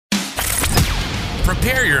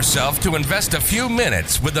Prepare yourself to invest a few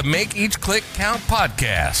minutes with the Make Each Click Count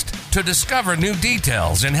podcast to discover new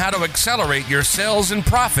details and how to accelerate your sales and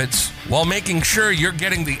profits while making sure you're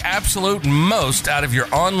getting the absolute most out of your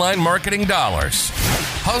online marketing dollars.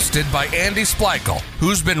 Hosted by Andy Splichal,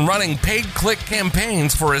 who's been running paid click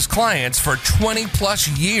campaigns for his clients for 20 plus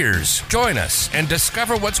years. Join us and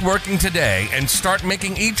discover what's working today and start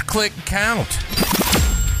making each click count.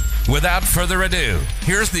 Without further ado,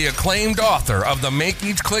 here's the acclaimed author of the Make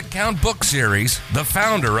Each Click Count book series, the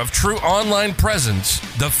founder of True Online Presence,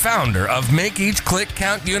 the founder of Make Each Click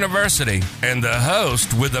Count University, and the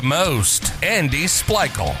host with the most, Andy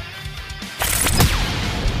Splichal.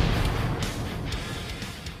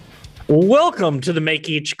 Welcome to the Make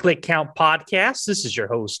Each Click Count podcast. This is your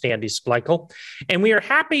host, Andy Splichal, and we are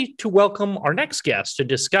happy to welcome our next guest to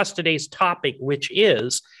discuss today's topic, which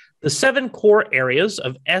is the 7 core areas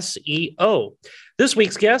of SEO. This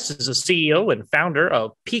week's guest is the CEO and founder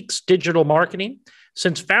of Peaks Digital Marketing.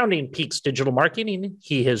 Since founding Peaks Digital Marketing,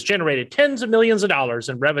 he has generated tens of millions of dollars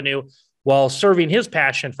in revenue while serving his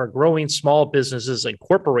passion for growing small businesses and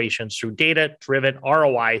corporations through data-driven,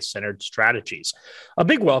 ROI-centered strategies. A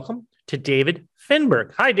big welcome to David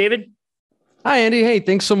Finberg. Hi, David. Hi, Andy. Hey,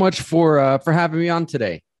 thanks so much for having me on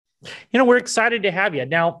today. We're excited to have you.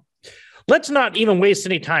 Now, let's not even waste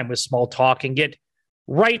any time with small talk and get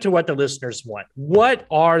right to what the listeners want. What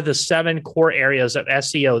are the 7 core areas of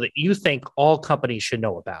SEO that you think all companies should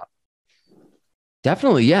know about?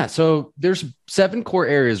 Definitely, yeah. So there's 7 core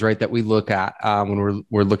areas, right, that we look at when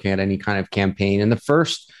we're looking at any kind of campaign. And the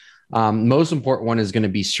first, most important one is going to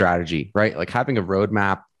be strategy, right? Like having a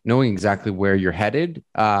roadmap, knowing exactly where you're headed,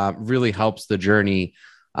 really helps the journey,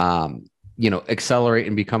 accelerate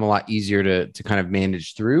and become a lot easier to kind of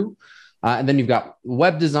manage through. And then you've got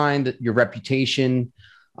web design, your reputation,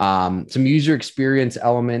 some user experience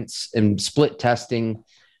elements and split testing,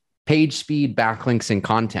 page speed, backlinks, and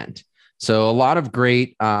content. So a lot of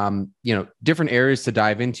great, different areas to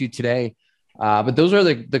dive into today. But those are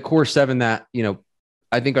the core 7 that,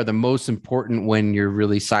 I think are the most important when you're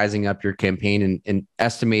really sizing up your campaign and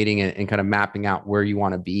estimating and kind of mapping out where you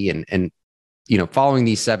want to be. And following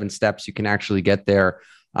these 7 steps, you can actually get there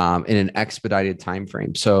in an expedited time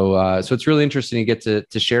frame. So it's really interesting to get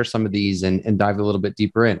to share some of these and dive a little bit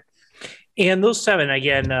deeper in. And those 7,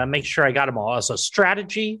 again, make sure I got them all. So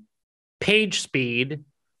strategy, page speed,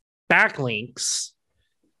 backlinks,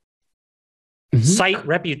 site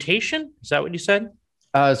reputation. Is that what you said?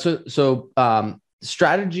 So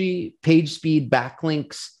strategy, page speed,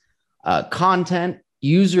 backlinks, content,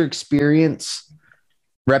 user experience,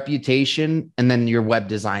 reputation, and then your web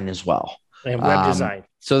design as well. And web design.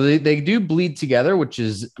 So they do bleed together, which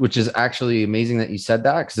is actually amazing that you said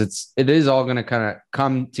that, because it is all going to kind of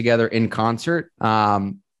come together in concert.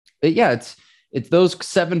 It's those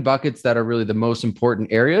 7 buckets that are really the most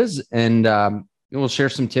important areas, and we'll share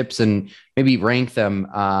some tips and maybe rank them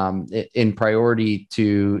in priority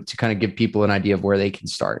to kind of give people an idea of where they can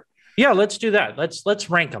start. Yeah, let's do that. Let's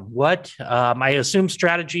rank them. What I assume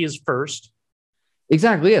strategy is first.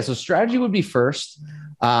 Exactly. Yeah. So strategy would be first.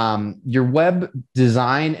 Your web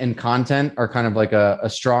design and content are kind of like a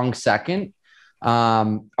strong second.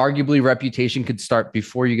 Arguably reputation could start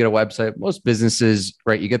before you get a website. Most businesses,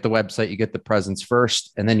 right? You get the website, you get the presence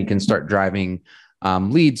first, and then you can start driving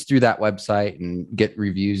leads through that website and get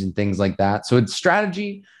reviews and things like that. So it's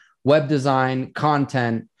strategy, web design,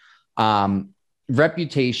 content,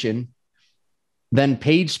 reputation, then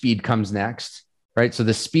page speed comes next, right? So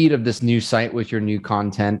the speed of this new site with your new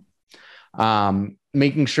content,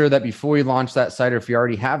 making sure that before you launch that site, or if you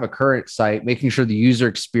already have a current site, making sure the user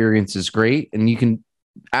experience is great. And you can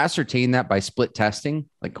ascertain that by split testing,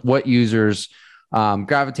 like what users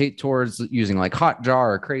gravitate towards using like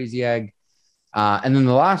Hotjar or Crazy Egg. And then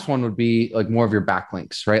the last one would be like more of your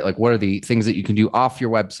backlinks, right? Like what are the things that you can do off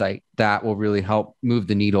your website that will really help move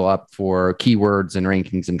the needle up for keywords and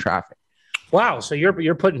rankings and traffic. Wow. So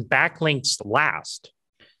you're putting backlinks last.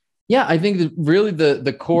 Yeah, I think that really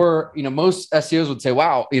the core, most SEOs would say,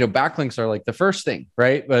 wow, backlinks are like the first thing,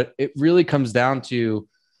 right? But it really comes down to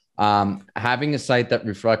having a site that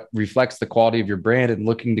reflects the quality of your brand and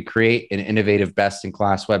looking to create an innovative,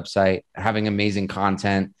 best-in-class website, having amazing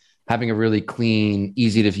content, having a really clean,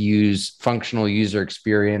 easy to use, functional user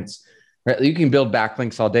experience, right? You can build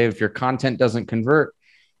backlinks all day. If your content doesn't convert,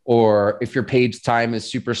 or if your page time is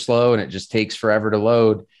super slow and it just takes forever to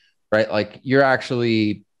load, right? Like you're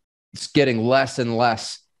actually getting less and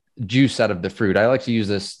less juice out of the fruit. I like to use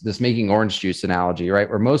this making orange juice analogy, right?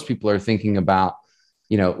 Where most people are thinking about,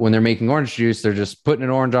 when they're making orange juice, they're just putting an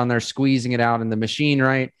orange on there, squeezing it out in the machine,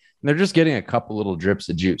 right? and they're just getting a couple little drips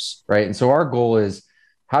of juice, right? And so our goal is,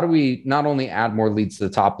 how do we not only add more leads to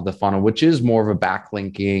the top of the funnel, which is more of a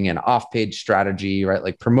backlinking and off-page strategy, right?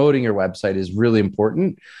 Like promoting your website is really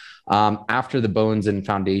important after the bones and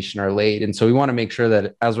foundation are laid. And so we want to make sure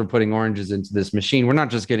that as we're putting oranges into this machine, we're not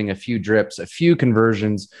just getting a few drips, a few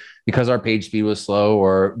conversions because our page speed was slow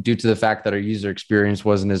or due to the fact that our user experience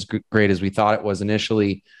wasn't as great as we thought it was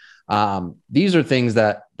initially. These are things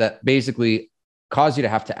that basically cause you to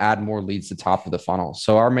have to add more leads to the top of the funnel.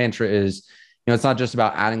 So our mantra is, it's not just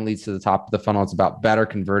about adding leads to the top of the funnel. It's about better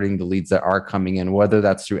converting the leads that are coming in, whether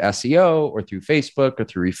that's through SEO or through Facebook or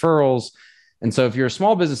through referrals. And so if you're a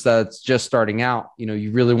small business that's just starting out,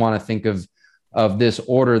 you really want to think of this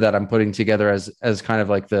order that I'm putting together as kind of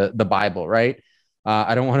like the Bible, right?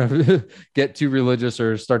 I don't want to get too religious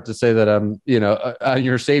or start to say that I'm,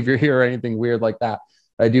 your savior here or anything weird like that.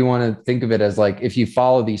 I do want to think of it as like, if you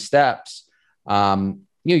follow these steps,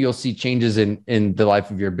 you'll see changes in the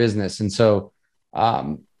life of your business. And so,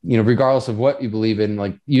 regardless of what you believe in,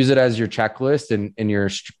 like use it as your checklist and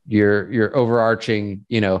your overarching,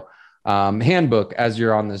 handbook as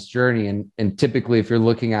you're on this journey. And typically if you're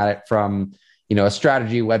looking at it from, a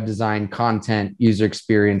strategy, web design, content, user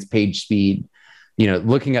experience, page speed,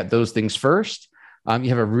 looking at those things first, you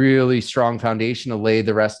have a really strong foundation to lay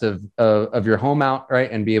the rest of your home out,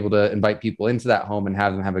 right? And be able to invite people into that home and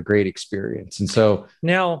have them have a great experience. And so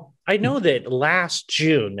now I know that last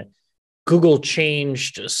June, Google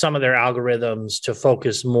changed some of their algorithms to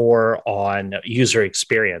focus more on user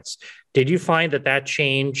experience. Did you find that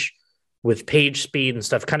change with page speed and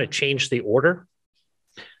stuff kind of changed the order?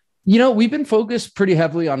 We've been focused pretty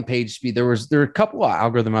heavily on page speed. There were a couple of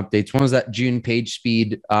algorithm updates. One was that June page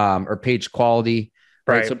speed or page quality,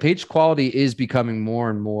 right? So page quality is becoming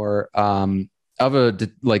more and more of a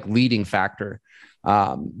leading factor.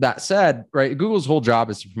 That said, right, Google's whole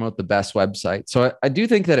job is to promote the best website. So I do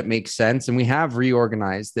think that it makes sense. And we have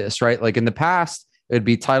reorganized this, right? Like in the past, it'd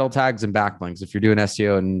be title tags and backlinks if you're doing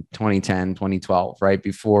SEO in 2010, 2012, right?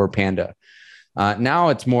 Before Panda. Now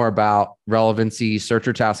it's more about relevancy, search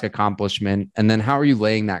or task accomplishment, and then how are you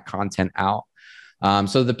laying that content out?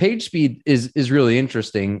 So the page speed is really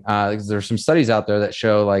interesting because there's some studies out there that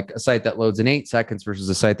show like a site that loads in 8 seconds versus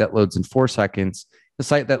a site that loads in 4 seconds. The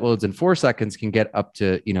site that loads in 4 seconds can get up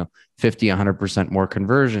to 50, 100% more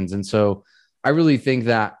conversions. And so I really think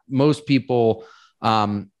that most people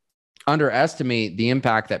underestimate the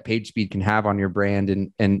impact that page speed can have on your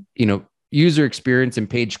brand and user experience and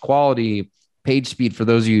page quality. Page speed, for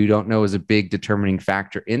those of you who don't know, is a big determining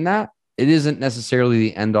factor in that. It isn't necessarily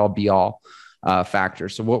the end all be all factor.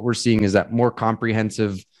 So what we're seeing is that more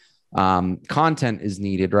comprehensive content is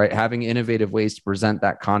needed, right? Having innovative ways to present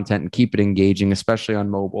that content and keep it engaging, especially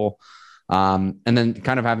on mobile. And then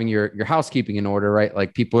kind of having your housekeeping in order, right?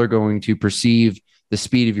 Like people are going to perceive the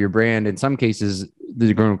speed of your brand. In some cases,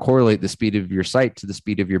 they're going to correlate the speed of your site to the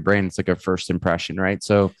speed of your brand. It's like a first impression, right?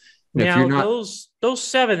 So now those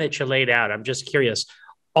 7 that you laid out, I'm just curious,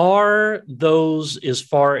 are those as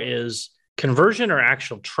far as conversion or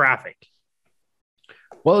actual traffic?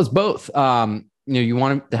 Well, it's both. You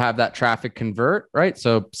want to have that traffic convert, right?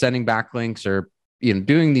 So sending backlinks or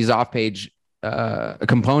doing these off-page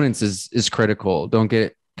components is critical. Don't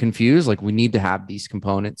get confused. Like we need to have these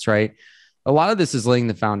components, right? A lot of this is laying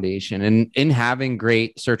the foundation, and in having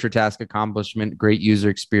great search or task accomplishment, great user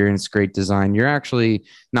experience, great design, you're actually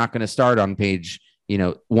not going to start on page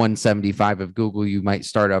 175 of Google. You might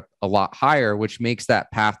start up a lot higher, which makes that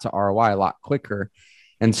path to ROI a lot quicker.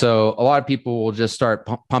 And so a lot of people will just start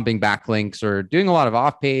pumping backlinks or doing a lot of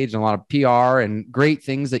off-page and a lot of PR and great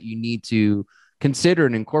things that you need to consider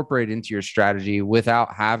and incorporate into your strategy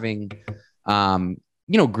without having,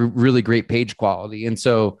 really great page quality. And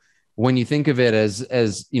so when you think of it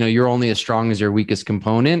as you're only as strong as your weakest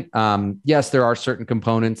component. Yes, there are certain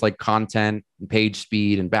components like content, and page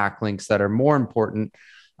speed, and backlinks that are more important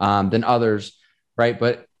than others, right?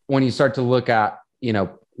 But when you start to look at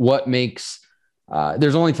what makes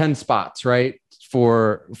there's only 10 spots, right,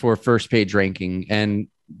 for first page ranking, and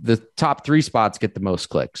the top 3 spots get the most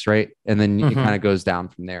clicks, right? And then it kind of goes down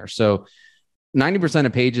from there. So 90%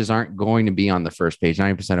 of pages aren't going to be on the first page.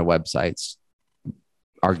 90% of websites,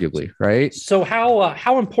 arguably, right? So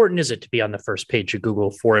how important is it to be on the first page of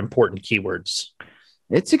Google for important keywords?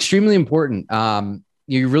 It's extremely important.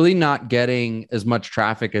 You're really not getting as much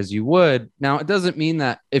traffic as you would. Now, it doesn't mean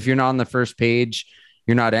that if you're not on the first page,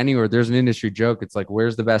 you're not anywhere. There's an industry joke. It's like,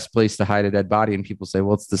 where's the best place to hide a dead body? And people say,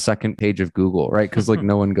 well, it's the second page of Google, right? Because like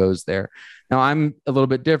no one goes there. Now, I'm a little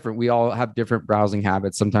bit different. We all have different browsing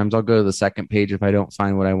habits. Sometimes I'll go to the second page if I don't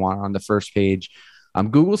find what I want on the first page.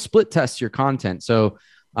 Google split tests your content. So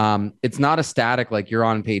It's not a static, like you're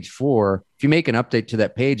on page 4. If you make an update to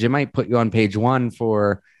that page, it might put you on page 1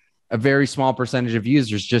 for a very small percentage of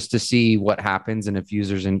users just to see what happens. And if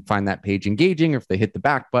users find that page engaging, or if they hit the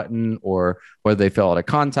back button, or whether they fill out a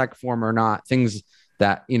contact form or not, things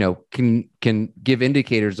that, can give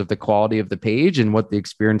indicators of the quality of the page and what the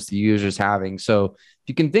experience the user is having. So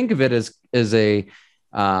you can think of it as a,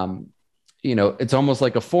 it's almost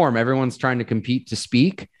like a forum. Everyone's trying to compete to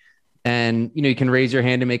speak. And, you can raise your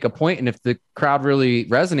hand to make a point. And if the crowd really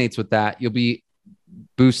resonates with that, you'll be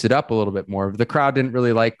boosted up a little bit more. If the crowd didn't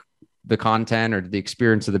really like the content or the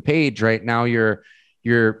experience of the page, right now you're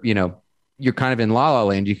kind of in la la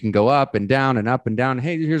land. You can go up and down and up and down.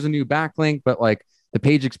 Hey, here's a new backlink, but like the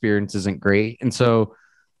page experience isn't great. And so,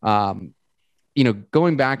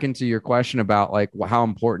 going back into your question about like how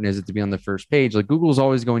important is it to be on the first page, like Google's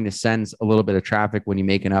always going to send a little bit of traffic when you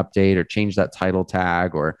make an update or change that title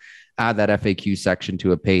tag or add that FAQ section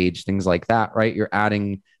to a page, things like that, right? You're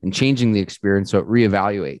adding and changing the experience so it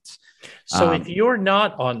reevaluates. So if you're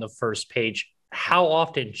not on the first page, how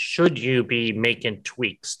often should you be making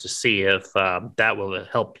tweaks to see if that will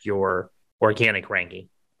help your organic ranking?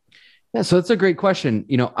 Yeah, so that's a great question.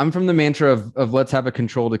 I'm from the mantra of let's have a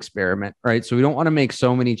controlled experiment, right? So we don't want to make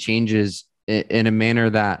so many changes in a manner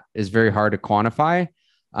that is very hard to quantify.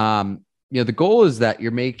 The goal is that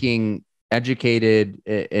you're making educated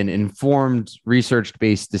and informed,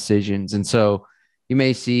 research-based decisions. And so you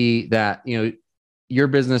may see that, your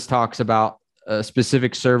business talks about a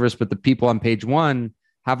specific service, but the people on page 1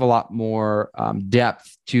 have a lot more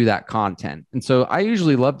depth to that content. And so I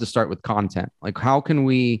usually love to start with content. Like, how can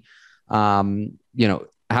we,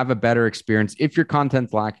 have a better experience if your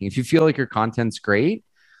content's lacking? If you feel like your content's great,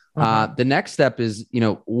 the next step is,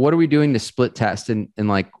 what are we doing to split test and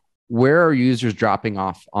like, where are users dropping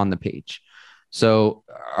off on the page? So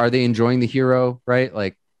are they enjoying the hero, right?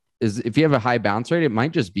 Like, if you have a high bounce rate, it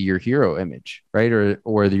might just be your hero image, right?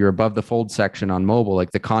 Or your above the fold section on mobile,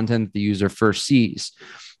 like the content the user first sees.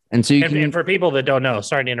 And so and for people that don't know,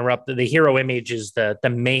 sorry to interrupt, the hero image is the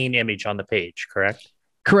main image on the page, correct?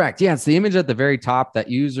 Correct. Yeah. It's the image at the very top that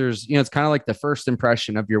users, it's kind of like the first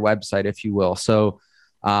impression of your website, if you will. So,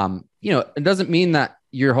 it doesn't mean that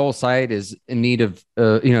your whole site is in need of,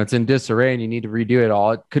 it's in disarray and you need to redo it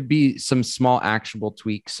all. It could be some small actionable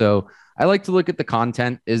tweaks. So I like to look at the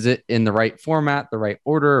content. Is it in the right format, the right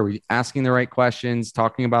order? Are we asking the right questions,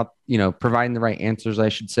 talking about, providing the right answers, I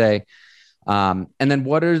should say. And then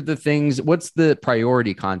what's the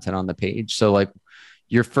priority content on the page? So like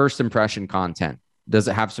your first impression content, does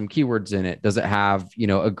it have some keywords in it? Does it have,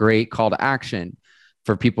 a great call to action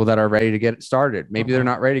for people that are ready to get started? Maybe they're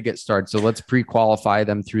not ready to get started. So let's pre-qualify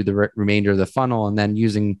them through the remainder of the funnel. And then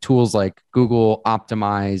using tools like Google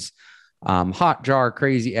Optimize, Hotjar,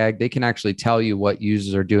 Crazy Egg, they can actually tell you what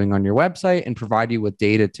users are doing on your website and provide you with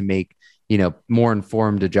data to make, more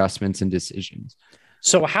informed adjustments and decisions.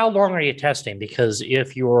 So how long are you testing? Because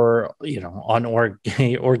if you're, on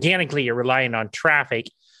organically, you're relying on traffic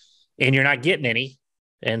and you're not getting any,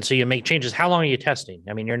 and so you make changes. How long are you testing?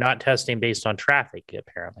 I mean, you're not testing based on traffic,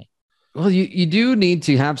 apparently. Well, you do need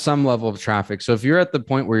to have some level of traffic. So if you're at the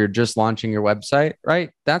point where you're just launching your website,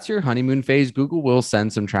 right, that's your honeymoon phase. Google will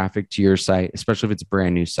send some traffic to your site, especially if it's a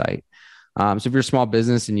brand new site. So if you're a small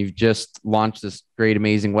business and you've just launched this great,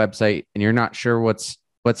 amazing website and you're not sure what's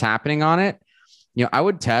happening on it, I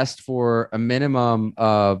would test for a minimum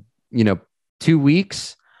of, 2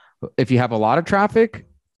 weeks if you have a lot of traffic.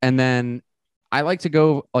 And then I like to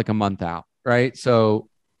go like a month out, right? So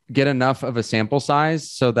get enough of a sample size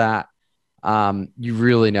so that you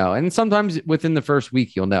really know. And sometimes within the first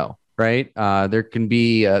week, you'll know, right? There can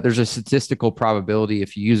be, there's a statistical probability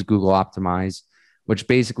if you use Google Optimize, which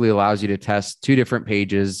basically allows you to test 2 different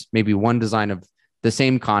pages, maybe one design of the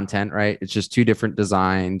same content, right? It's just 2 different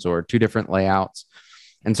designs or 2 different layouts.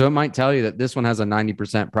 And so it might tell you that this one has a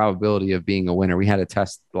 90% probability of being a winner. We had a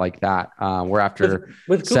test like that. We're after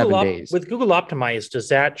with 7 days. With Google Optimize, does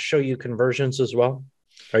that show you conversions as well?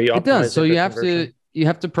 It does. So you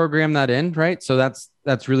have to program that in, right? So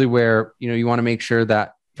that's really where, you want to make sure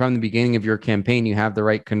that from the beginning of your campaign, you have the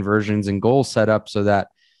right conversions and goals set up so that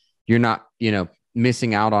you're not,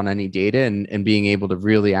 missing out on any data and being able to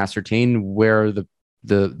really ascertain where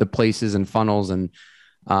the places and funnels and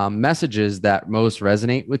messages that most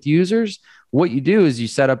resonate with users. What you do is you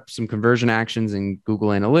set up some conversion actions in Google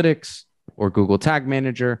Analytics or Google Tag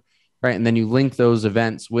Manager, right? And then you link those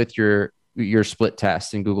events with your split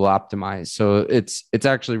test in Google Optimize. So it's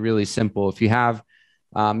actually really simple. If you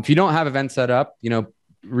don't have events set up,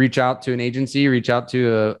 reach out to an agency, reach out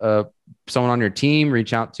to someone on your team,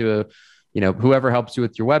 reach out to whoever helps you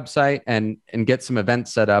with your website and get some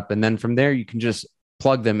events set up. And then from there, you can just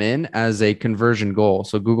plug them in as a conversion goal.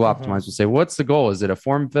 So Google Optimize will say, what's the goal? Is it a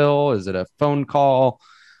form fill? Is it a phone call?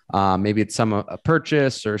 Maybe it's a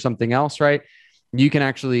purchase or something else, right? You can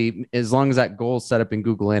actually, as long as that goal is set up in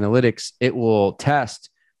Google Analytics, it will test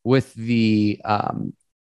with the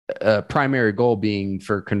primary goal being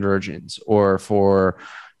for conversions or for,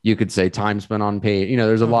 you could say, time spent on page.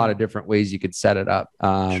 There's a lot of different ways you could set it up.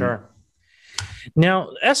 Sure. Now,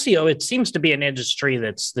 SEO, it seems to be an industry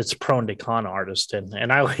that's prone to con artists,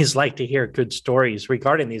 and I always like to hear good stories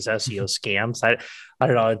regarding these SEO scams. I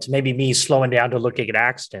don't know, it's maybe me slowing down to looking at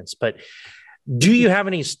accidents, but do you have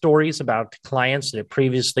any stories about clients that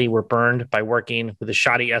previously were burned by working with a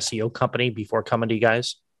shoddy SEO company before coming to you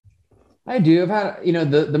guys? I do. I've had,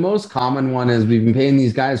 the most common one is we've been paying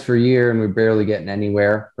these guys for a year and we're barely getting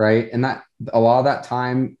anywhere, right? And that a lot of that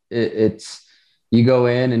time, it's you go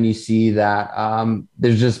in and you see that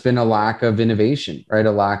there's just been a lack of innovation, right?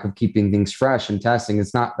 A lack of keeping things fresh and testing.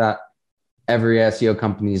 It's not that every SEO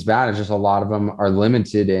company is bad. It's just a lot of them are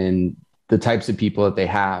limited in the types of people that they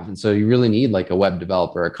have. And so you really need like a web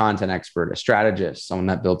developer, a content expert, a strategist, someone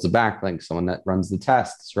that builds a backlink, someone that runs the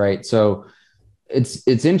tests, right? So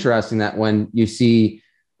it's interesting that when you see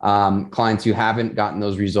clients who haven't gotten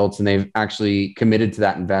those results and they've actually committed to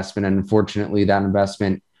that investment, and unfortunately that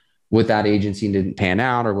investment with that agency didn't pan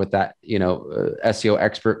out, or with that, SEO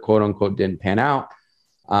expert, quote unquote, didn't pan out.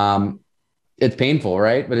 It's painful,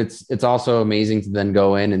 right? But it's also amazing to then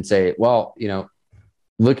go in and say, well,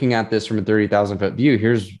 looking at this from a 30,000 foot view,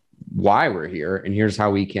 here's why we're here. And here's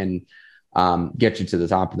how we can get you to the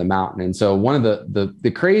top of the mountain. And so one of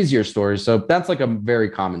the crazier stories, so that's like a very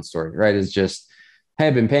common story, right? Is just, hey,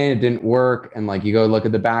 I've been paying, it didn't work. And like, you go look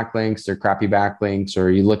at the backlinks, they're crappy backlinks, or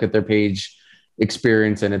you look at their page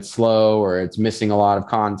experience and it's slow, or it's missing a lot of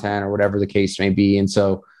content, or whatever the case may be. And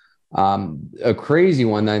so a crazy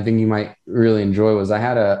one that I think you might really enjoy was I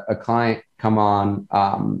had a client come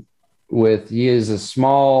on he is a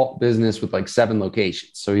small business with like 7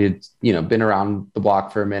 locations. So he had, been around the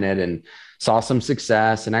block for a minute and saw some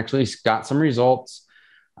success and actually got some results.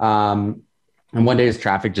 And one day his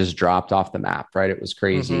traffic just dropped off the map, right? It was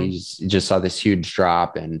crazy. He just saw this huge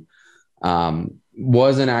drop and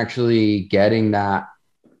wasn't actually getting that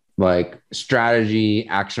like strategy,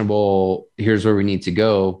 actionable, here's where we need to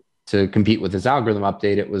go to compete with this algorithm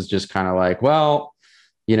update. It was just kind of like, well,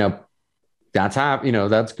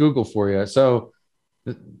 that's Google for you. So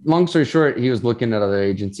long story short, he was looking at other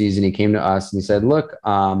agencies and he came to us and he said, look,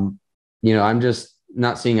 I'm just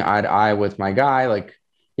not seeing eye to eye with my guy. Like,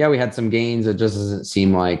 yeah, we had some gains. It just doesn't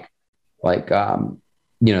seem like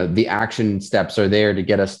the action steps are there to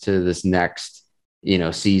get us to this next,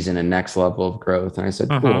 season and next level of growth. And I said,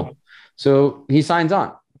 cool. So he signs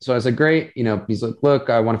on. So I said, great. He's like,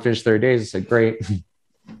 look, I want to finish 30 days. I said, great.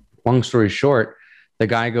 Long story short, the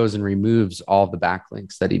guy goes and removes all the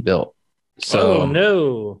backlinks that he built.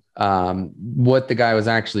 So, what the guy was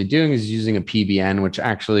actually doing is using a PBN, which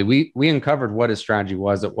actually we uncovered what his strategy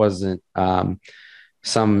was. It wasn't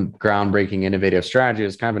some groundbreaking, innovative strategy. It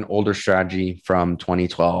was kind of an older strategy from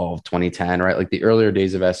 2012, 2010, right? Like the earlier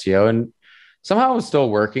days of SEO, and somehow it was still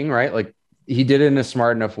working, right? Like he did it in a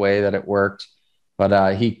smart enough way that it worked,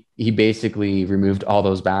 but he basically removed all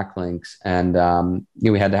those backlinks. And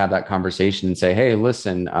we had to have that conversation and say, hey,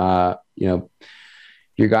 listen,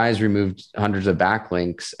 your guys removed hundreds of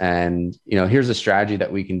backlinks, and here's a strategy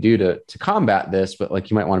that we can do to combat this, but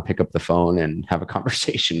like you might want to pick up the phone and have a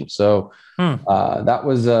conversation. So that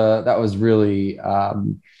was really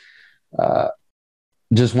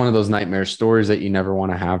just one of those nightmare stories that you never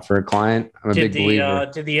want to have for a client. I'm a big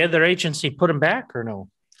believer. Did the other agency put them back or no?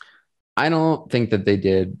 I don't think that they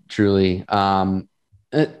did, truly.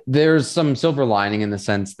 There's some silver lining in the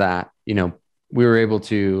sense that, we were able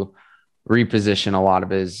to reposition a lot of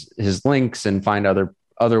his links and find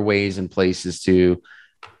other ways and places to,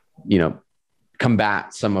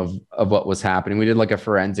 combat some of what was happening. We did like a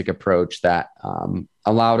forensic approach that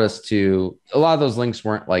allowed us to, a lot of those links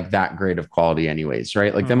weren't like that great of quality anyways,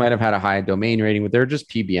 right? Like they might've had a high domain rating, but they're just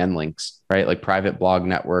PBN links, right? Like private blog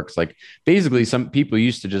networks. Like basically some people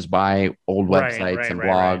used to just buy old websites and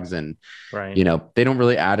blogs and, they don't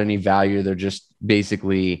really add any value. They're just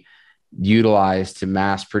basically utilized to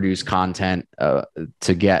mass produce content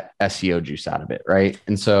to get SEO juice out of it. Right.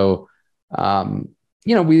 And so,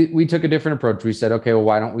 we took a different approach. We said, okay, well,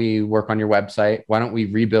 why don't we work on your website? Why don't we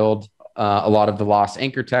rebuild a lot of the lost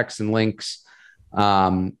anchor text and links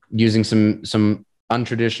using some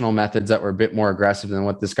untraditional methods that were a bit more aggressive than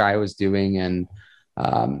what this guy was doing. And,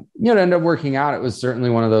 it ended up working out. It was certainly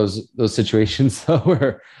one of those situations though,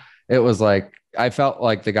 where it was like, I felt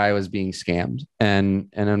like the guy was being scammed. And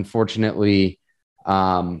unfortunately,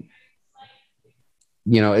 it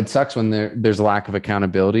sucks when there's a lack of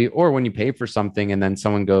accountability, or when you pay for something and then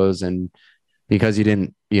someone goes and because you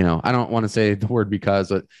didn't, I don't want to say the word because,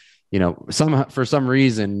 but, for some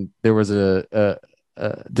reason there was a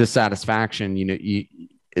dissatisfaction,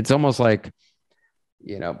 it's almost like,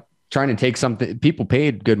 trying to take something. People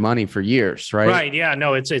paid good money for years, right? Right. Yeah.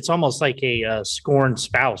 No, it's almost like a scorned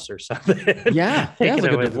spouse or something. Yeah. It's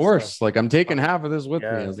like a divorce. Like, I'm taking half of this with me.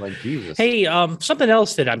 I was like, Jesus. Hey, something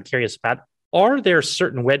else that I'm curious about. Are there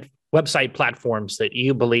certain website platforms that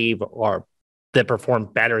you believe that perform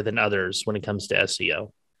better than others when it comes to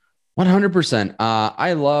SEO? 100%.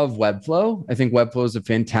 I love Webflow. I think Webflow is a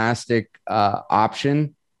fantastic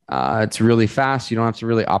option. It's really fast. You don't have to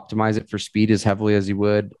really optimize it for speed as heavily as you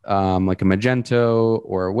would like a Magento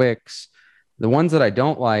or a Wix. The ones that I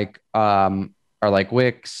don't like are like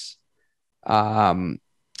Wix. Magento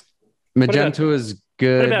is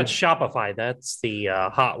good. What about Shopify? That's the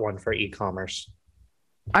hot one for e-commerce.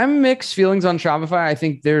 I'm mixed feelings on Shopify. I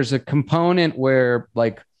think there's a component where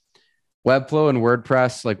like Webflow and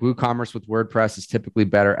WordPress, like WooCommerce with WordPress, is typically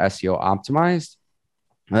better SEO optimized.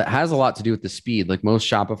 That has a lot to do with the speed. Like, most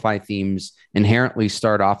Shopify themes inherently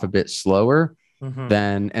start off a bit slower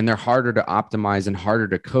and they're harder to optimize and harder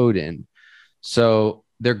to code in. So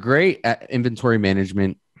they're great at inventory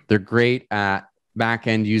management. They're great at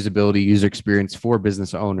back-end usability, user experience for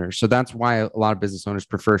business owners. So that's why a lot of business owners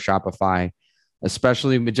prefer Shopify.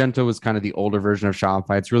 Especially Magento was kind of the older version of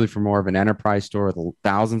Shopify. It's really for more of an enterprise store with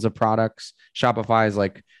thousands of products. Shopify is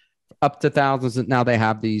like up to thousands. And now they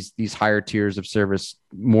have these higher tiers of service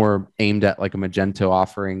more aimed at like a Magento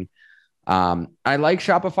offering. I like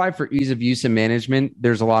Shopify for ease of use and management.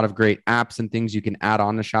 There's a lot of great apps and things you can add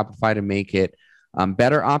on to Shopify to make it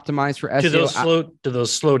better optimized for SEO. Do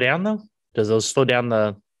those slow down though? Does those slow down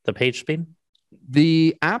the page speed?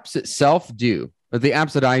 The apps itself do. But the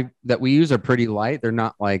apps that we use are pretty light. They're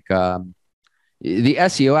not like the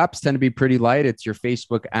SEO apps tend to be pretty light. It's your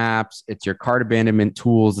Facebook apps, it's your cart abandonment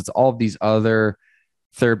tools, it's all of these other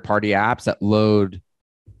third-party apps that load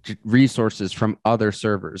resources from other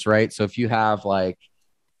servers, right? So if you have like,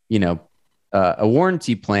 a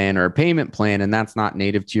warranty plan or a payment plan, and that's not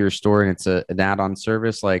native to your store and it's an add-on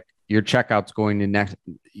service, like your checkout's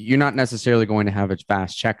you're not necessarily going to have a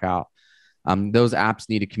fast checkout. Those apps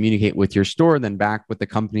need to communicate with your store, then back with the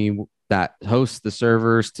company that hosts the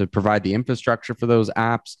servers to provide the infrastructure for those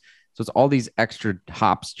apps. So it's all these extra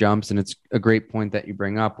hops, jumps, and it's a great point that you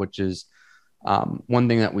bring up, which is one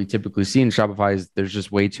thing that we typically see in Shopify is there's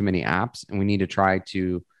just way too many apps, and we need to try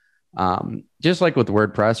to, just like with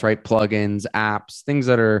WordPress, right? Plugins, apps, things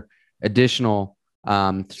that are additional,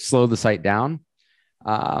 slow the site down.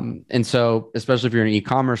 And so, especially if you're an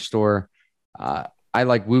e-commerce store, I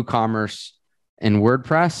like WooCommerce and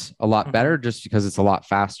WordPress a lot better just because it's a lot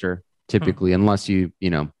faster typically, unless you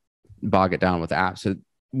bog it down with apps. So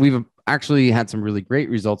we've actually had some really great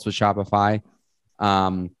results with Shopify.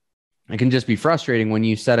 It can just be frustrating when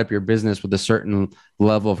you set up your business with a certain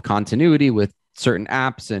level of continuity with certain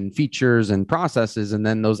apps and features and processes, and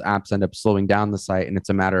then those apps end up slowing down the site. And it's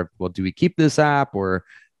a matter of, well, do we keep this app or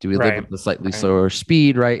do we live with the slightly slower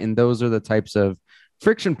speed, right? And those are the types of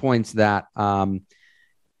friction points that it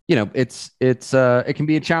can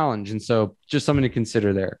be a challenge. And so just something to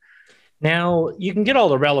consider there. Now, you can get all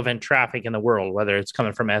the relevant traffic in the world, whether it's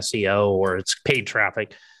coming from SEO or it's paid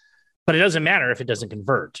traffic, but it doesn't matter if it doesn't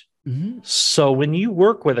convert. So when you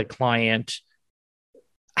work with a client,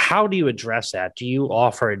 how do you address that? Do you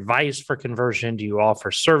offer advice for conversion? Do you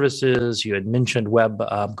offer services? You had mentioned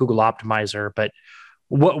Google Optimizer, but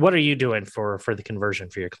what are you doing for the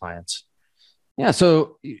conversion for your clients? Yeah.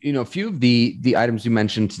 So, a few of the items you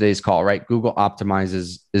mentioned today's call, right? Google Optimize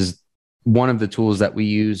is one of the tools that we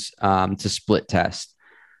use to split test,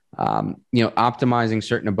 optimizing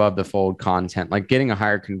certain above the fold content, like getting a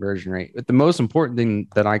higher conversion rate. But the most important thing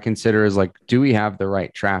that I consider is like, do we have the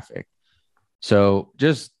right traffic? So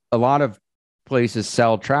just a lot of places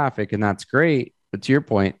sell traffic and that's great. But to your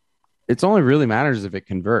point, it's only really matters if it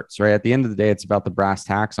converts, right? At the end of the day, it's about the brass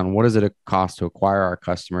tacks on what does it cost to acquire our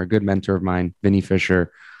customer. A good mentor of mine, Vinny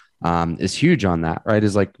Fisher, is huge on that, right?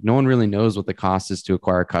 Is like, no one really knows what the cost is to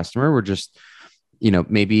acquire a customer. We're just,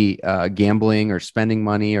 maybe gambling or spending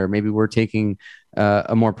money, or maybe we're taking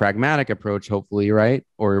a more pragmatic approach, hopefully, right?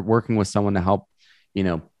 Or working with someone to help,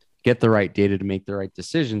 get the right data to make the right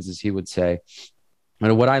decisions, as he would say.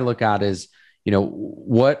 And what I look at is,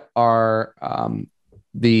 what are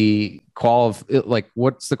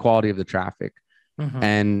what's the quality of the traffic?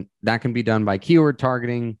 And that can be done by keyword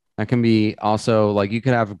targeting. That can be also like you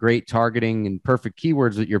could have great targeting and perfect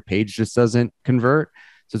keywords that your page just doesn't convert.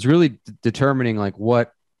 So it's really determining like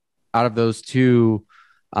what out of those two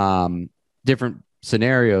different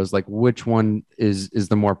scenarios, like which one is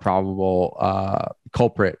the more probable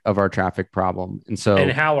culprit of our traffic problem.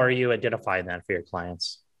 And how are you identifying that for your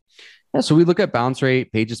clients? Yeah, so we look at bounce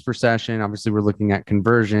rate, pages per session. Obviously, we're looking at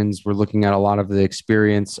conversions. We're looking at a lot of the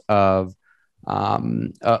experience of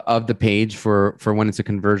the page for when it's a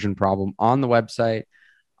conversion problem on the website.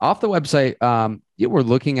 Off the website, we're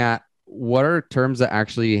looking at what are terms that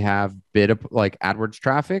actually have like AdWords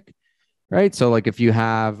traffic, right? So like if you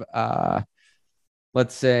have,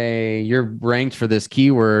 let's say you're ranked for this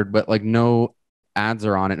keyword, but like no ads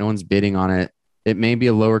are on it, no one's bidding on it. It may be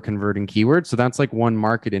a lower converting keyword. So that's like one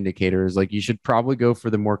market indicator is like, you should probably go for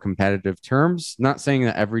the more competitive terms. Not saying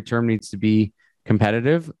that every term needs to be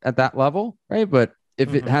competitive at that level, right? But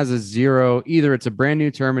if it has a 0, either it's a brand new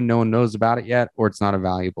term and no one knows about it yet, or it's not a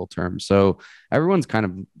valuable term. So everyone's kind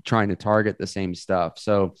of trying to target the same stuff.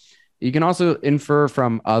 So you can also infer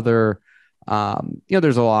from other,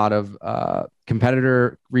 there's a lot of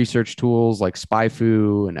competitor research tools like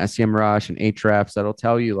SpyFu and SEMrush and Ahrefs that'll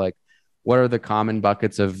tell you like, what are the common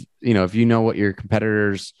buckets of, if you know what your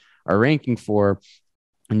competitors are ranking for,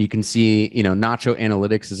 and you can see, Nacho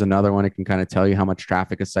Analytics is another one. It can kind of tell you how much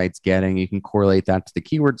traffic a site's getting. You can correlate that to the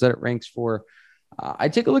keywords that it ranks for. I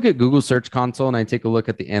take a look at Google Search Console and I take a look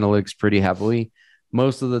at the analytics pretty heavily.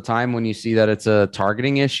 Most of the time when you see that it's a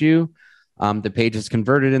targeting issue, the page is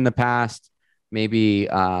converted in the past, maybe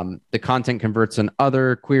the content converts in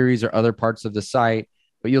other queries or other parts of the site,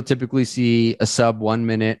 but you'll typically see a sub 1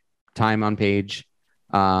 minute time on page.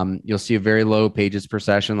 You'll see a very low pages per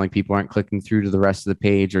session, like people aren't clicking through to the rest of the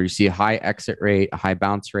page, or you see a high exit rate, a high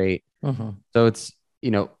bounce rate. So it's,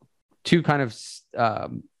 two kind of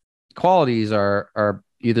qualities are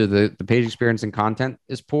either the page experience and content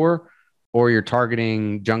is poor, or you're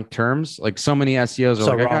targeting junk terms. Like so many SEOs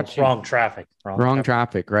are like, wrong traffic, wrong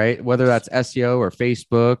traffic, right? Whether that's SEO or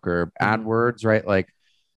Facebook or AdWords, right? Like,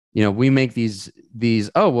 we make these,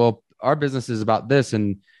 oh, well, our business is about this.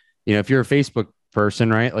 And, if you're a Facebook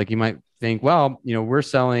person, right? Like you might think, well, we're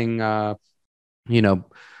selling,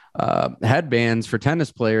 headbands for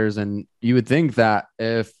tennis players. And you would think that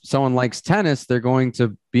if someone likes tennis, they're going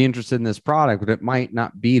to be interested in this product, but it might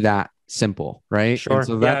not be that simple, right? Sure.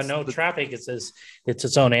 So traffic is it's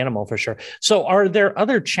its own animal for sure. So are there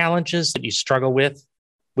other challenges that you struggle with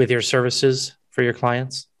your services for your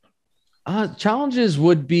clients? Challenges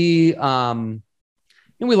would be,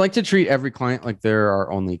 we like to treat every client like they're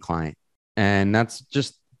our only client. And that's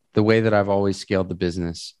just the way that I've always scaled the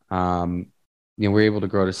business. We're able to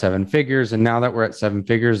grow to 7 figures. And now that we're at 7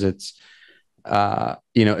 figures, it's,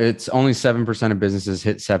 it's only 7% of businesses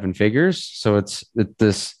hit 7 figures. So it's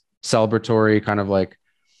this celebratory kind of like,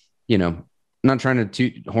 not trying to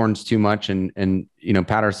toot horns too much and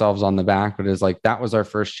pat ourselves on the back, but it's like, that was our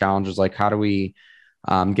first challenge, is like, how do we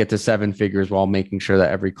get to 7 figures while making sure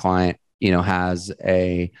that every client, has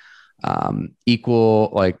a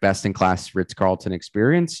equal, like best in class Ritz-Carlton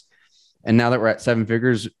experience. And now that we're at 7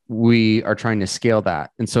 figures, we are trying to scale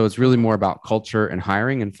that. And so it's really more about culture and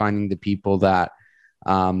hiring and finding the people that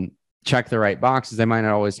check the right boxes. They might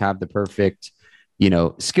not always have the perfect,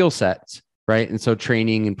 skill sets, right? And so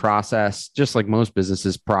training and process, just like most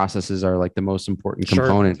businesses, processes are like the most important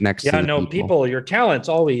component next to the people. Your talent's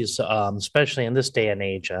always, especially in this day and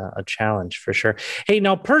age, a challenge for sure. Hey,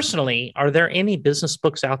 now personally, are there any business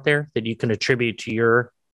books out there that you can attribute to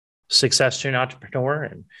your success to an entrepreneur?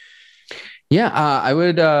 And I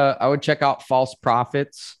would check out False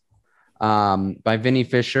Profits by Vinny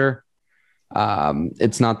Fisher.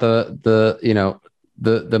 It's not the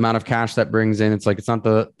amount of cash that brings in. It's like, it's not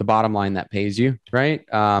the bottom line that pays you, right?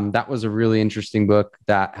 That was a really interesting book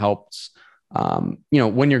that helps,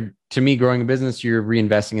 when you're, to me, growing a business, you're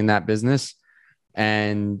reinvesting in that business.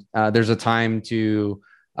 And there's a time to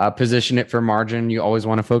position it for margin. You always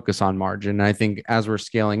want to focus on margin. And I think as we're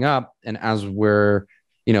scaling up and as we're,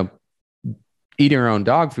 eating our own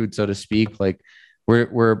dog food, so to speak, like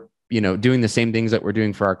we're doing the same things that we're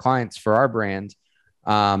doing for our clients, for our brand.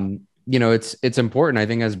 It's important. I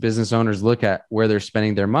think as business owners look at where they're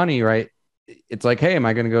spending their money, right? It's like, hey, am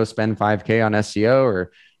I going to go spend $5,000 on SEO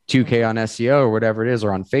or $2,000 on SEO or whatever it is,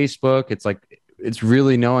 or on Facebook? It's like, it's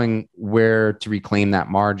really knowing where to reclaim that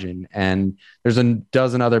margin. And there's a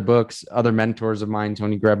dozen other books, other mentors of mine,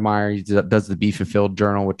 Tony Grebmeyer, he does the Be Fulfilled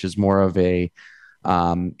Journal, which is more of a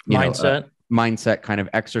mindset kind of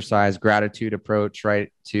exercise, gratitude approach,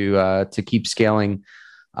 right? To keep scaling.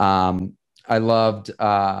 I loved,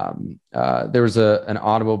 there was an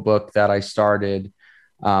Audible book that I started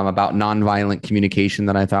about nonviolent communication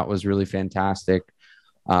that I thought was really fantastic.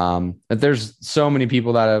 But there's so many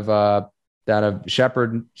people that have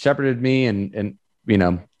shepherded me, and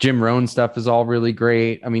Jim Rohn stuff is all really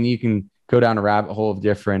great. I mean, you can go down a rabbit hole of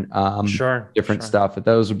different stuff, but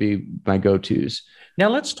those would be my go-tos. Now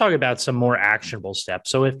let's talk about some more actionable steps.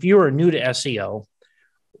 So if you are new to SEO,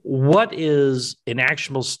 what is an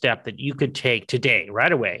actionable step that you could take today,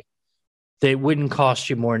 right away, that wouldn't cost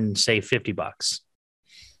you more than, say, $50?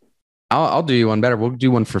 I'll do you one better. We'll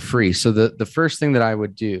do one for free. So the first thing that I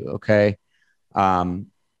would do, okay,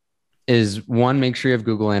 is one, make sure you have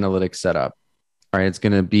Google Analytics set up. All right, it's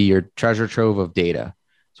going to be your treasure trove of data.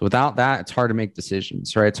 So without that, it's hard to make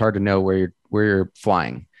decisions, right? It's hard to know where you're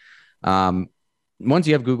flying. Once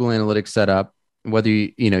you have Google Analytics set up, whether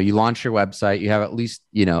you launch your website, you have at least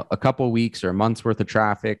a couple of weeks or a month's worth of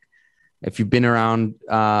traffic. If you've been around,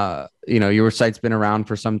 your site's been around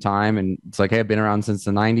for some time, and it's like, hey, I've been around since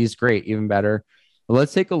the 90s. Great, even better. But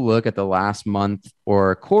let's take a look at the last month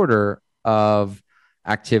or quarter of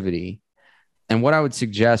activity. And what I would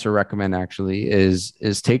suggest or recommend actually is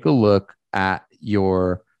take a look at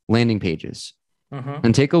your landing pages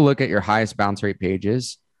and take a look at your highest bounce rate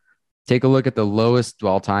pages. Take a look at the lowest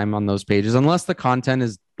dwell time on those pages, unless the content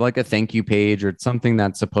is like a thank you page or it's something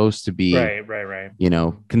that's supposed to be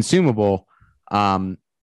consumable.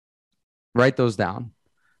 Write those down.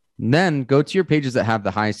 And then go to your pages that have the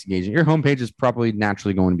highest engagement. Your homepage is probably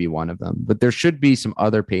naturally going to be one of them, but there should be some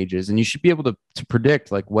other pages, and you should be able to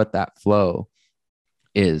predict like what that flow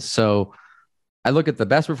is. So I look at the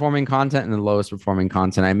best performing content and the lowest performing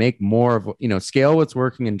content. I make more of, scale what's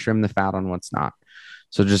working and trim the fat on what's not.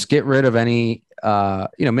 So just get rid of any,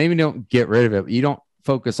 maybe don't get rid of it. But you don't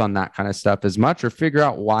focus on that kind of stuff as much, or figure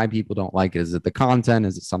out why people don't like it. Is it the content?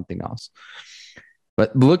 Is it something else?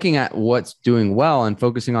 But looking at what's doing well and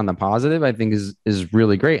focusing on the positive, I think is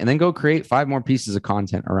really great. And then go create 5 more pieces of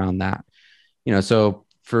content around that. So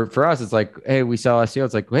for us, it's like, hey, we sell SEO.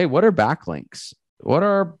 It's like, hey, what are backlinks? What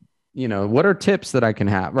are tips that I can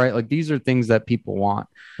have, right? Like these are things that people want.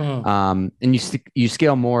 And you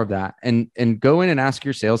scale more of that, and go in and ask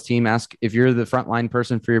your sales team, ask if you're the frontline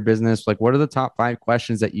person for your business, like what are the top 5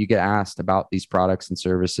 questions that you get asked about these products and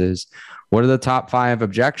services? What are the top 5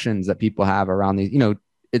 objections that people have around these?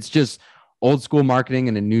 It's just old school marketing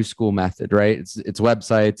and a new school method, right? It's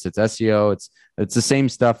websites, it's SEO, it's the same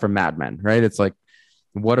stuff from Mad Men, right? It's like,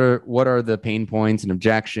 what are the pain points and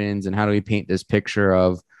objections, and how do we paint this picture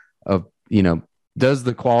of does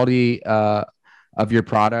the quality of your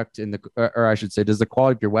product or I should say, does the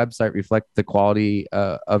quality of your website reflect the quality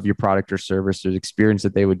of your product or service, or the experience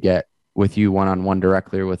that they would get with you one-on-one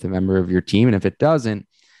directly or with a member of your team? And if it doesn't,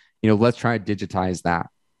 let's try to digitize that,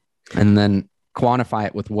 and then quantify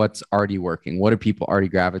it with what's already working. What are people already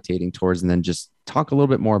gravitating towards? And then just talk a little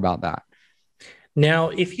bit more about that. Now,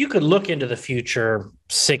 if you could look into the future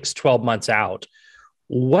 6-12 months out,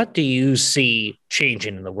 what do you see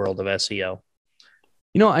changing in the world of SEO?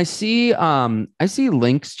 I see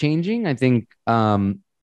links changing. I think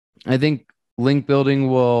link building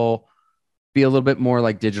will be a little bit more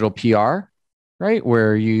like digital PR, right?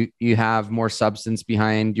 Where you have more substance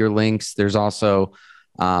behind your links. There's also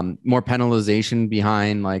more penalization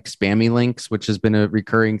behind like spammy links, which has been a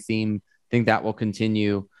recurring theme. I think that will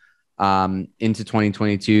continue into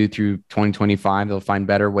 2022 through 2025. They'll find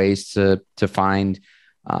better ways to find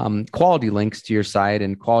quality links to your site,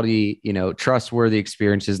 and quality, trustworthy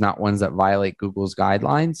experiences, not ones that violate Google's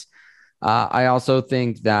guidelines. I also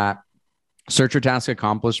think that search or task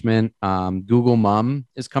accomplishment, Google Mum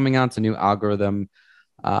is coming out. It's a new algorithm.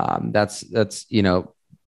 That's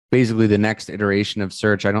basically the next iteration of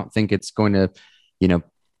search. I don't think it's going to,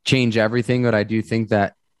 change everything, but I do think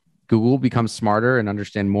that Google becomes smarter and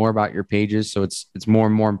understand more about your pages. So it's more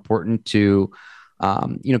and more important to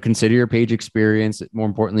consider your page experience. More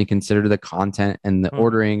importantly, consider the content and the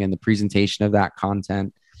ordering and the presentation of that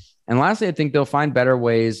content. And lastly, I think they'll find better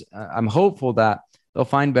ways. I'm hopeful that they'll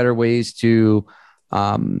find better ways to,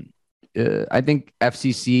 I think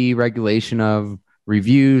FCC regulation of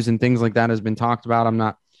reviews and things like that has been talked about. I'm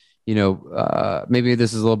not, maybe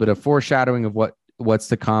this is a little bit of foreshadowing of what's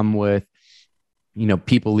to come with,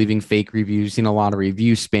 people leaving fake reviews. Seen a lot of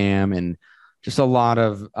review spam and just a lot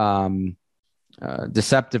of,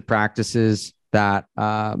 deceptive practices that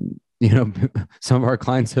some of our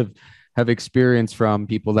clients have experienced from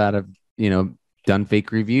people that have done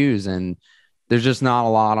fake reviews. And there's just not a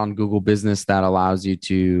lot on Google Business that allows you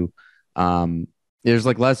to there's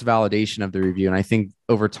like less validation of the review, and I think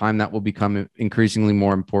over time that will become increasingly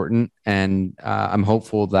more important. And I'm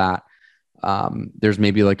hopeful that there's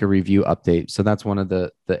maybe like a review update. So that's one of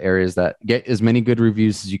the areas that get as many good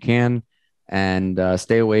reviews as you can, and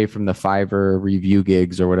stay away from the Fiverr review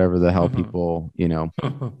gigs or whatever the hell people,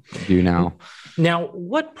 do now. Now,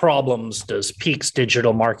 what problems does Peaks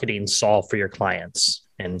Digital Marketing solve for your clients?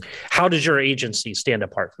 And how does your agency stand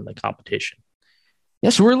apart from the competition?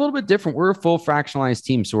 Yes, we're a little bit different. We're a full fractionalized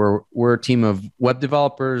team. So we're a team of web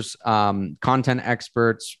developers, content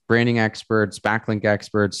experts, branding experts, backlink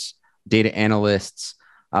experts, data analysts.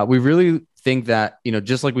 We really think that,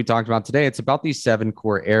 just like we talked about today, it's about these 7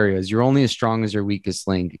 core areas. You're only as strong as your weakest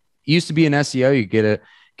link. It used to be in SEO, you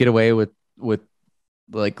get away with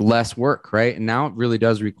like less work, right? And now it really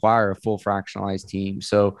does require a full fractionalized team.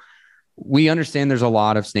 So we understand there's a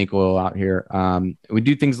lot of snake oil out here. We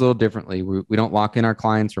do things a little differently. We don't lock in our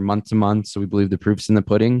clients for month to month. So we believe the proof's in the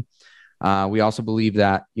pudding. We also believe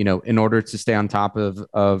that, in order to stay on top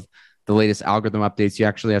of the latest algorithm updates, you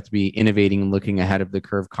actually have to be innovating and looking ahead of the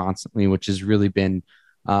curve constantly, which has really been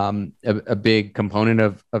a big component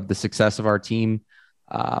of the success of our team.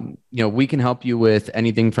 We can help you with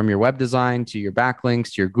anything from your web design to your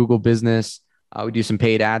backlinks to your Google business. We do some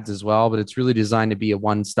paid ads as well, but it's really designed to be a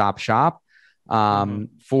one-stop shop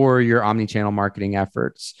for your omni-channel marketing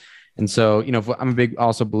efforts. And so, I'm a big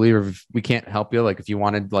also believer if we can't help you, like if you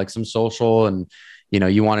wanted like some social and,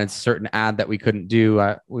 you wanted a certain ad that we couldn't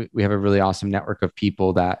do, we have a really awesome network of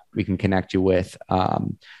people that we can connect you with.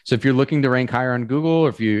 So if you're looking to rank higher on Google, or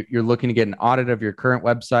if you're looking to get an audit of your current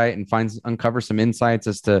website and uncover some insights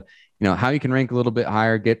as to, how you can rank a little bit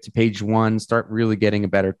higher, get to page 1, start really getting a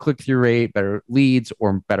better click-through rate, better leads,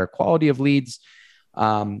 or better quality of leads.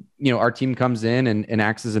 Our team comes in and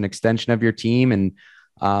acts as an extension of your team.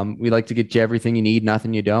 And we like to get you everything you need,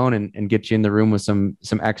 nothing you don't, and get you in the room with some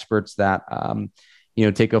experts that,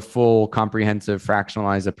 take a full comprehensive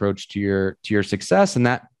fractionalized approach to your success. And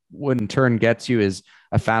that what in turn gets you is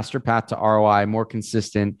a faster path to ROI, more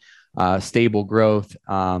consistent, stable growth.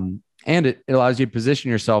 And it allows you to position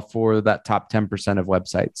yourself for that top 10% of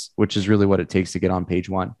websites, which is really what it takes to get on page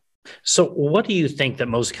 1. So what do you think that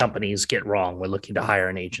most companies get wrong when looking to hire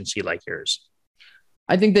an agency like yours?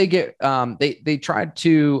 I think they get, they try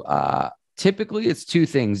to, typically it's 2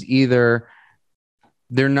 things. Either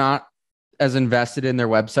they're not as invested in their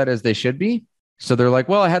website as they should be. So they're like,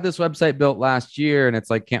 well, I had this website built last year, and it's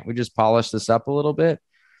like, can't we just polish this up a little bit?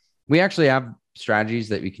 We actually have strategies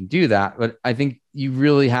that we can do that, but I think you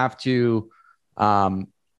really have to,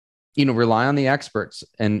 rely on the experts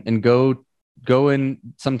and go in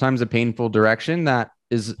sometimes a painful direction that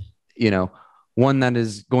is, one that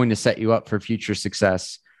is going to set you up for future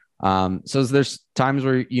success. So there's times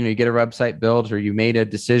where, you get a website built, or you made a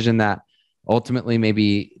decision that ultimately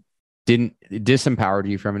maybe didn't disempowered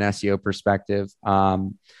you from an SEO perspective.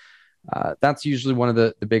 That's usually one of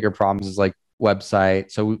the bigger problems is like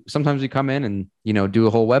website. So sometimes we come in and, do a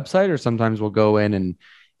whole website, or sometimes we'll go in and,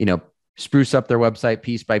 spruce up their website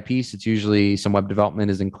piece by piece. It's usually some web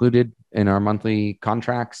development is included in our monthly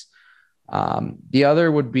contracts. The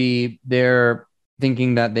other would be they're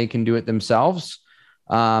thinking that they can do it themselves.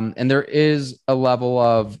 And there is a level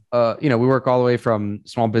of, we work all the way from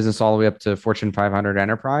small business all the way up to Fortune 500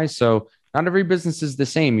 enterprise. So not every business is the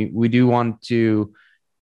same. We do want to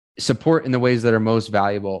support in the ways that are most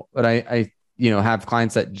valuable. But I have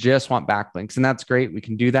clients that just want backlinks, and that's great. We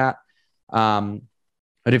can do that.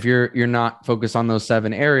 But if you're not focused on those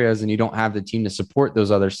 7 areas and you don't have the team to support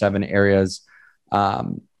those other 7 areas,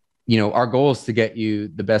 our goal is to get you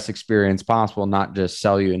the best experience possible, not just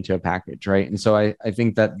sell you into a package, right? And so I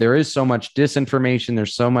think that there is so much disinformation.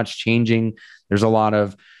 There's so much changing. There's a lot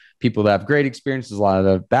of people that have great experiences, a lot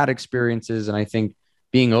of bad experiences. And I think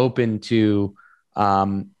being open to,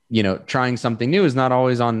 trying something new is not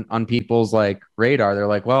always on people's like radar. They're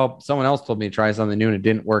like, well, someone else told me to try something new and it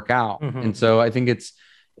didn't work out. Mm-hmm. And so I think it's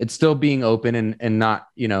still being open and not,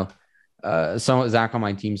 Zach on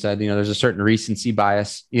my team said, there's a certain recency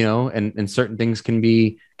bias, and certain things can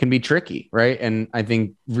be tricky. Right. And I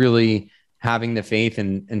think really having the faith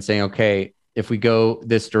and saying, okay, if we go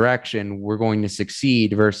this direction, we're going to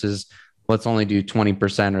succeed versus let's only do 20%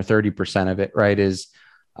 or 30% of it. Right. Is,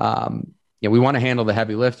 we want to handle the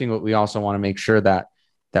heavy lifting, but we also want to make sure that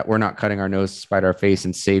we're not cutting our nose to spite our face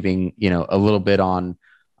and saving, a little bit on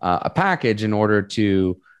a package in order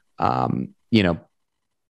to,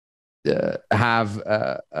 have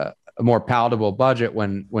a more palatable budget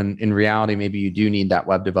when in reality, maybe you do need that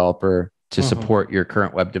web developer to support your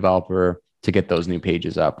current web developer to get those new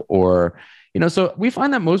pages up, or, so we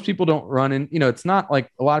find that most people don't run in, it's not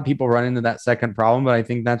like a lot of people run into that second problem, but I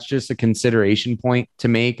think that's just a consideration point to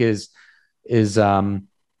make is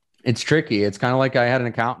it's tricky. It's kind of like I had an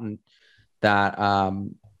accountant that,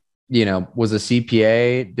 was a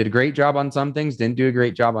CPA, did a great job on some things, didn't do a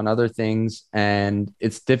great job on other things. And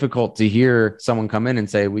it's difficult to hear someone come in and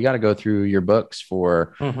say, we got to go through your books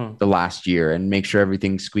for the last year and make sure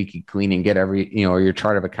everything's squeaky clean and get or your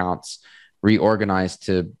chart of accounts reorganized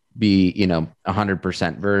to be,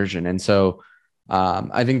 100% version. And so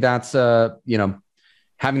I think that's,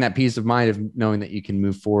 having that peace of mind of knowing that you can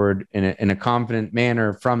move forward in a confident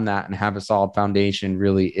manner from that and have a solid foundation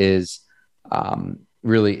really is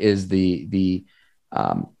the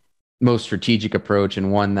most strategic approach,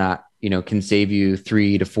 and one that, can save you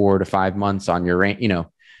 3 to 4 to 5 months on your rank,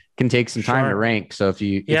 can take some time to rank. So if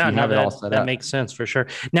you have it all set up. That makes sense for sure.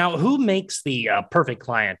 Now, who makes the perfect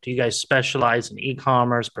client? Do you guys specialize in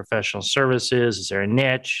e-commerce, professional services? Is there a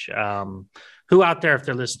niche? Who out there, if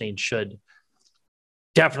they're listening, should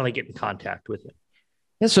definitely get in contact with it?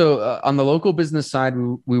 Yeah. So on the local business side,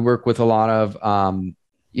 we work with a lot of,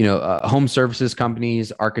 home services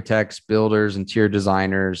companies, architects, builders, interior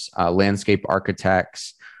designers, landscape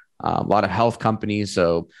architects, a lot of health companies.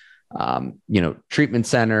 So, treatment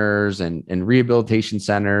centers and rehabilitation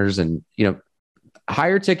centers, and,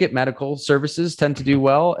 higher ticket medical services tend to do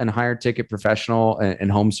well, and higher ticket professional and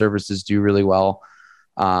home services do really well.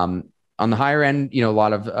 On the higher end, a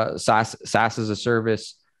lot of SaaS as a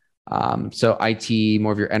service. So IT,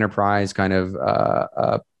 more of your enterprise kind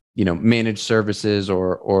of, managed services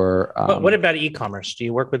or. But what about e-commerce? Do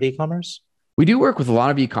you work with e-commerce? We do work with a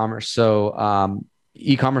lot of e-commerce. So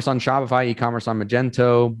e-commerce on Shopify, e-commerce on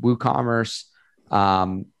Magento, WooCommerce.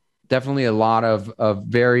 Definitely a lot of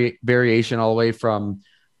variation all the way from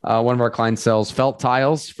one of our clients sells felt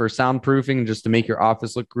tiles for soundproofing just to make your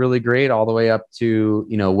office look really great, all the way up to,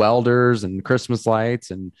 welders and Christmas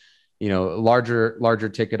lights and, larger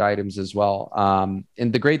ticket items as well.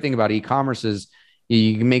 And the great thing about e-commerce is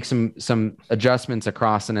you can make some adjustments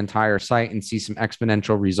across an entire site and see some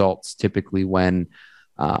exponential results. Typically when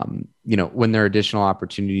there are additional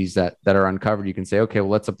opportunities that are uncovered, you can say, okay, well,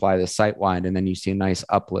 let's apply this site-wide, and then you see a nice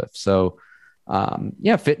uplift. So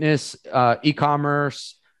fitness,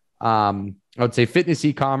 e-commerce, I would say fitness,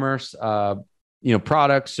 e-commerce,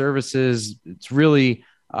 products, services. It's really,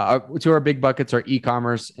 two of our big buckets are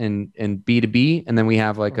e-commerce and B2B. And then we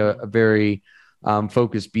have like a very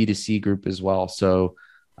focused B2C group as well. So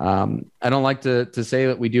I don't like to say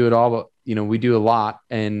that we do it all, but, we do a lot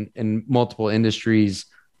in multiple industries.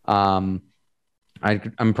 I'm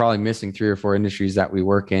probably missing 3 or 4 industries that we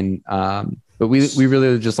work in. But we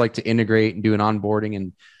really just like to integrate and do an onboarding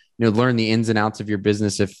and, learn the ins and outs of your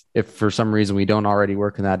business. If for some reason we don't already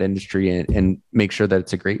work in that industry, and make sure that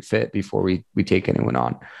it's a great fit before we take anyone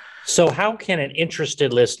on. So how can an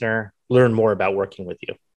interested listener learn more about working with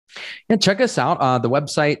you? Yeah, check us out. The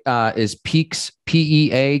website is Peaks,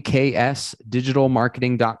 PEAKS,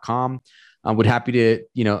 digitalmarketing.com. Would happy to,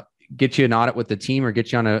 get you an audit with the team or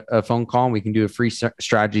get you on a phone call. And we can do a free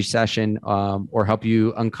strategy session or help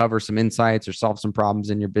you uncover some insights or solve some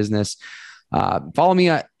problems in your business. Follow me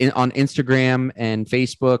on Instagram and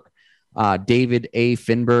Facebook, David A.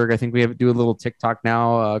 Finberg. I think we do a little TikTok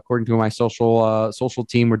now. According to my social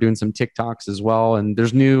team, we're doing some TikToks as well. And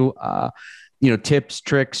there's new, tips,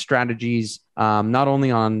 tricks, strategies, not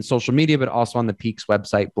only on social media, but also on the Peaks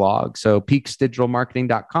website blog. So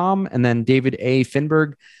peaksdigitalmarketing.com, and then David A.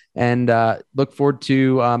 Finberg, and look forward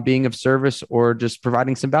to being of service or just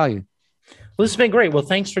providing some value. Well, this has been great. Well,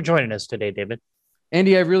 thanks for joining us today, David.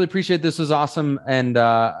 Andy, I really appreciate this. Was awesome. And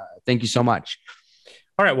thank you so much.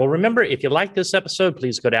 All right. Well, remember, if you like this episode,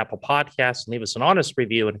 please go to Apple Podcasts and leave us an honest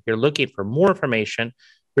review. And if you're looking for more information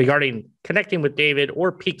regarding connecting with David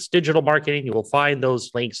or Peaks Digital Marketing, you will find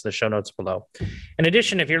those links in the show notes below. In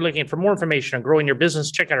addition, if you're looking for more information on growing your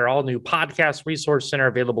business, check out our all-new podcast resource center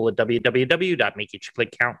available at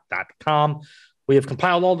www.makeeachclickcount.com. We have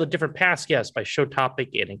compiled all the different past guests by show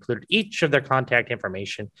topic and included each of their contact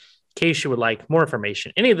information in case you would like more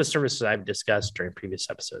information, any of the services I've discussed during previous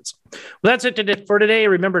episodes. Well, that's it for today.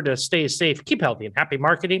 Remember to stay safe, keep healthy, and happy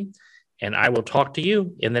marketing. And I will talk to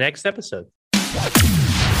you in the next episode.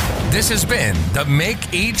 This has been the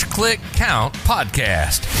Make Each Click Count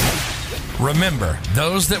podcast. Remember,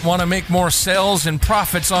 those that want to make more sales and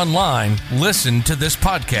profits online, listen to this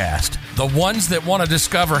podcast. The ones that want to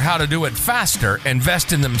discover how to do it faster,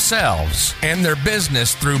 invest in themselves and their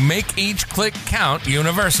business through Make Each Click Count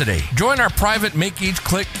University. Join our private Make Each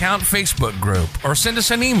Click Count Facebook group or send us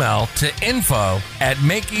an email to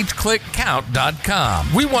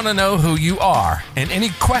info@makeeachclickcount.com. We want to know who you are and any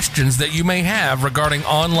questions that you may have regarding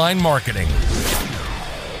online marketing.